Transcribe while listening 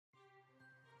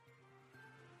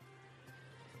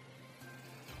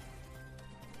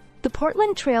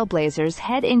Portland Trail Blazers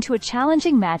head into a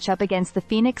challenging matchup against the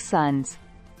Phoenix Suns,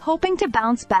 hoping to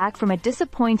bounce back from a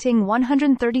disappointing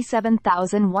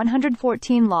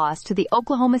 137,114 loss to the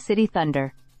Oklahoma City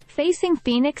Thunder. Facing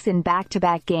Phoenix in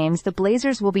back-to-back games, the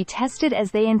Blazers will be tested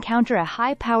as they encounter a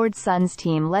high-powered Suns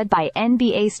team led by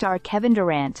NBA star Kevin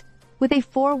Durant, with a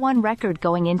 4-1 record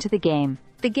going into the game.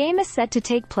 The game is set to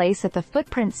take place at the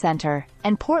Footprint Center,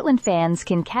 and Portland fans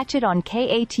can catch it on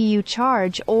KATU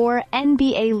Charge or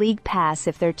NBA League Pass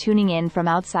if they're tuning in from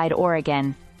outside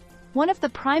Oregon. One of the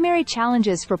primary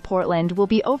challenges for Portland will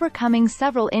be overcoming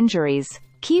several injuries.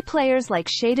 Key players like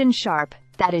Shaedon Sharpe,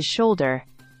 that is shoulder,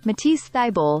 Matisse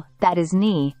Thybulle, that is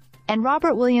knee, and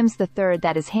Robert Williams III,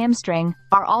 that is hamstring,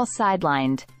 are all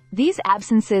sidelined. These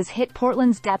absences hit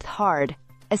Portland's depth hard,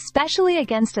 especially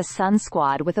against a Suns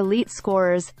squad with elite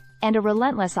scorers and a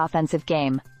relentless offensive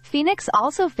game. Phoenix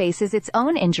also faces its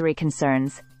own injury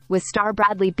concerns, with star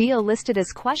Bradley Beal listed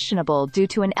as questionable due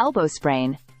to an elbow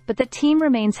sprain, but the team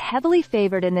remains heavily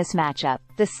favored in this matchup.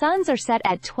 The Suns are set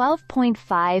at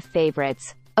 12.5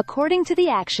 favorites, according to the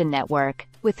Action Network,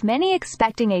 with many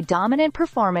expecting a dominant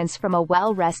performance from a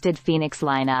well-rested Phoenix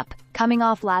lineup. Coming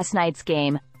off last night's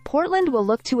game, Portland will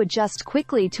look to adjust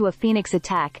quickly to a Phoenix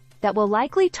attack that will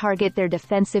likely target their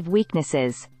defensive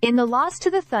weaknesses. In the loss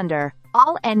to the Thunder,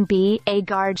 All-NBA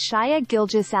guard Shai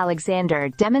Gilgeous-Alexander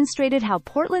demonstrated how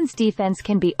Portland's defense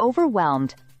can be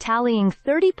overwhelmed, tallying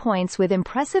 30 points with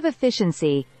impressive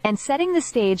efficiency, and setting the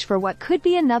stage for what could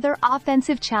be another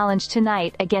offensive challenge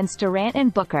tonight against Durant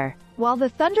and Booker. While the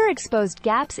Thunder exposed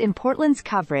gaps in Portland's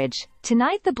coverage,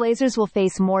 tonight the Blazers will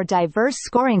face more diverse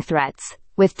scoring threats,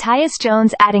 with Tyus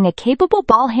Jones adding a capable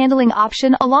ball-handling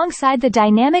option alongside the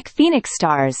dynamic Phoenix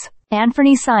stars.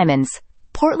 Anthony Simons,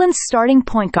 Portland's starting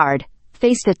point guard,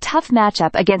 faced a tough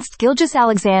matchup against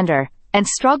Gilgeous-Alexander and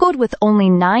struggled with only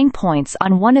 9 points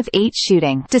on 1 of 8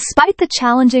 shooting. Despite the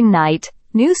challenging night,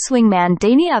 new swingman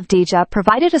Deni Avdija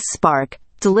provided a spark,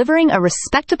 delivering a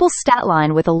respectable stat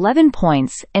line with 11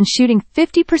 points and shooting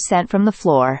 50% from the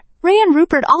floor. Rayan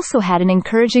Rupert also had an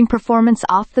encouraging performance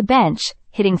off the bench,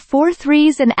 hitting 4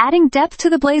 threes and adding depth to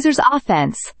the Blazers'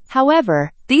 offense.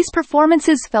 However, these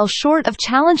performances fell short of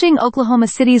challenging Oklahoma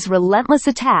City's relentless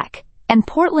attack, and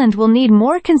Portland will need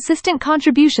more consistent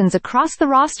contributions across the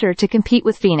roster to compete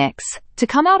with Phoenix. To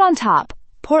come out on top,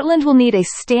 Portland will need a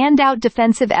standout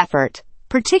defensive effort,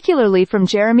 particularly from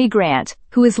Jeremy Grant,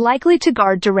 who is likely to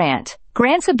guard Durant.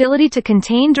 Grant's ability to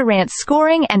contain Durant's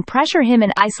scoring and pressure him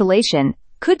in isolation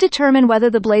could determine whether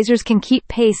the Blazers can keep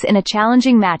pace in a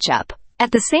challenging matchup.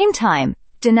 At the same time,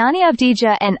 Deni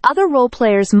Avdija and other role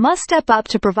players must step up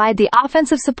to provide the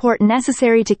offensive support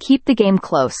necessary to keep the game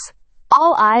close.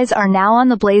 All eyes are now on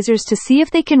the Blazers to see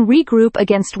if they can regroup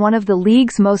against one of the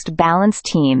league's most balanced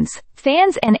teams.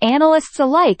 Fans and analysts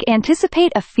alike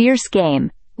anticipate a fierce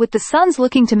game, with the Suns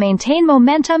looking to maintain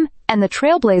momentum and the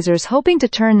Trailblazers hoping to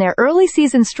turn their early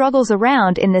season struggles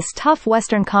around in this tough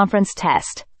Western Conference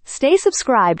test. Stay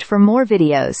subscribed for more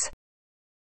videos.